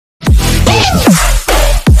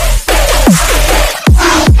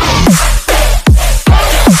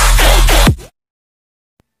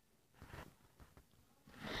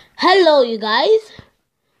Hello you guys,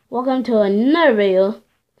 welcome to another video.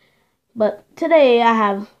 But today I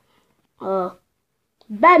have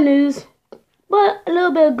bad news, but a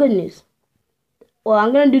little bit of good news. Well,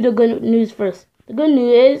 I'm gonna do the good news first. The good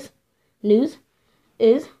news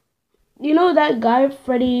is you know that guy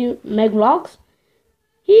Freddi Mag Vlogs?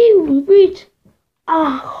 He reached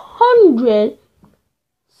 100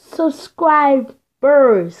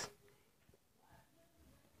 subscribers.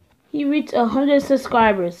 He reached 100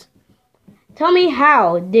 subscribers. Tell me,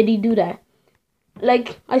 how did he do that?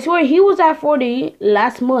 Like, I swear he was at 40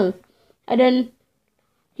 last month, and then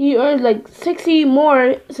he earned like 60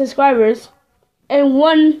 more subscribers in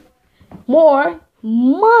 1 more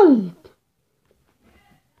month.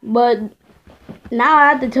 But now I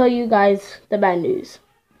have to tell you guys the bad news.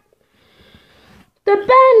 The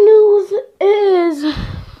bad news is,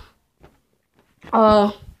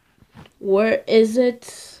 where is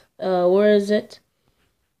it?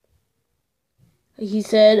 He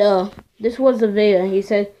said, this was the video. He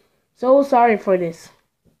said, so sorry for this.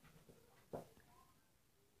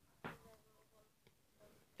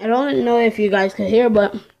 I don't know if you guys could hear,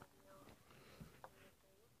 but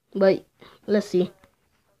let's see.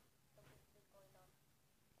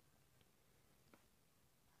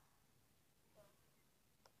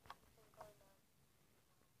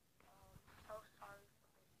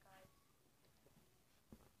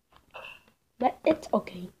 But it's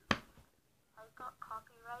okay.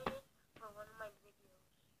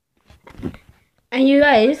 And you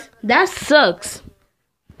guys, that sucks.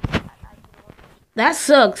 That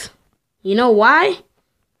sucks. You know why?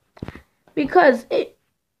 Because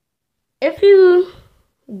if you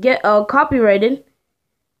get copyrighted,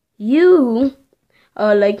 you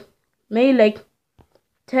like maybe like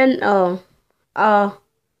 10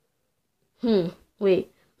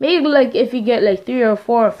 maybe like if you get like 3 or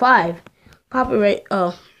 4 or 5 copyright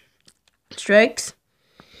strikes,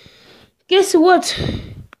 guess what?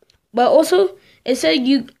 But also it said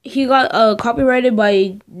he got copyrighted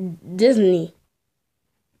by Disney.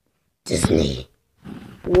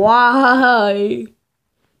 Why?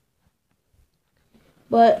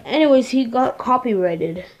 But anyways, he got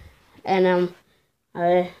copyrighted, and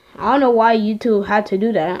I don't know why YouTube had to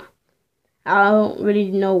do that. I don't really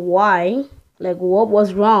know why. Like, what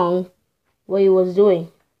was wrong, what he was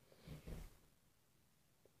doing.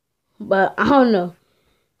 But I don't know.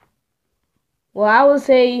 Well, I would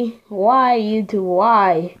say, why YouTube?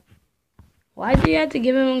 Why? Why do you have to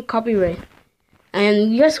give him copyright?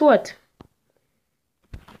 And guess what?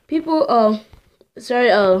 People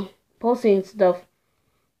started posting stuff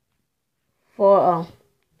for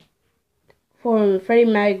Freddi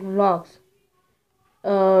Mag Vlogs.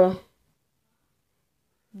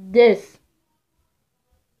 This.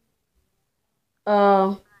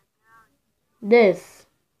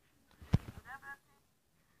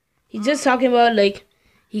 He's just talking about like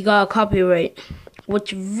he got a copyright,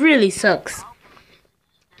 which really sucks.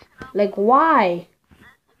 Like, why?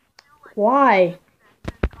 Why?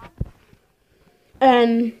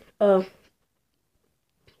 And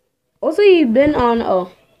also he been on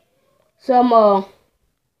some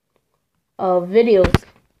videos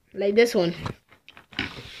like this one.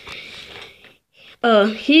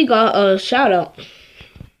 He got a shout out,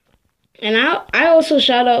 and I also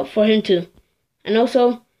shout out for him too. And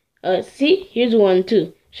also see, here's one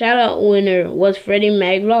too. Shout out winner was Freddi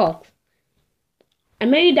Mag Vlogs.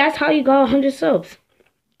 And maybe that's how you got 100 subs.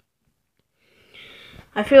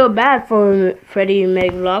 I feel bad for Freddi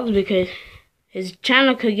Mag Vlogs because his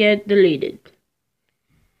channel could get deleted.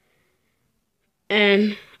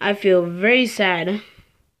 And I feel very sad.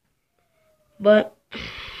 But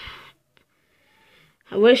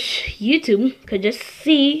I wish YouTube could just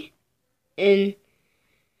see in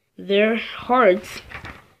their hearts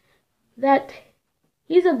that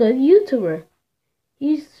he's a good YouTuber.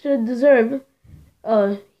 He should deserve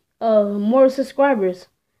more subscribers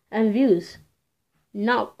and views,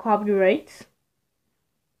 not copyrights.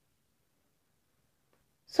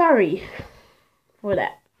 Sorry for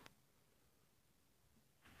that.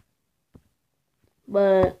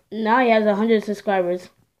 But now he has 100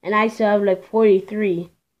 subscribers, and I still have like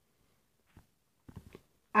 43.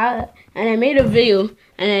 And I made a video,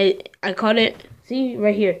 and I called it, see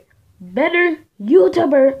right here, better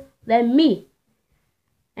YouTuber than me.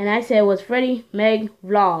 And I said it was Freddi Mag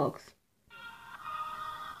Vlogs.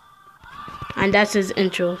 And that's his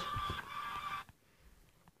intro.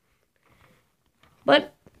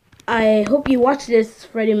 But I hope you watch this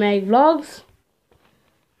Freddi Mag Vlogs.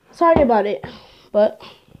 Sorry about it, but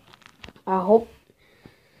I hope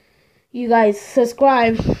you guys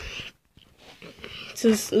subscribe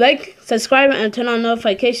like, subscribe, and turn on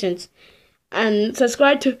notifications. And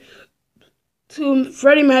subscribe to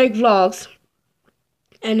Freddi Mag Vlogs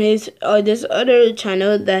and his this other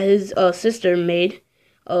channel that his sister made.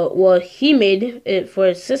 Well, he made it for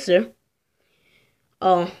his sister.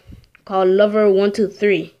 Called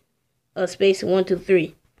Lover123. Space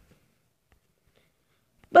 123.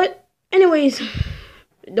 But anyways,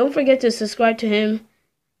 don't forget to subscribe to him.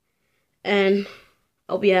 And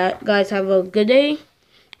hope you guys have a good day.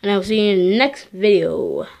 And I'll see you in the next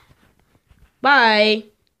video. Bye.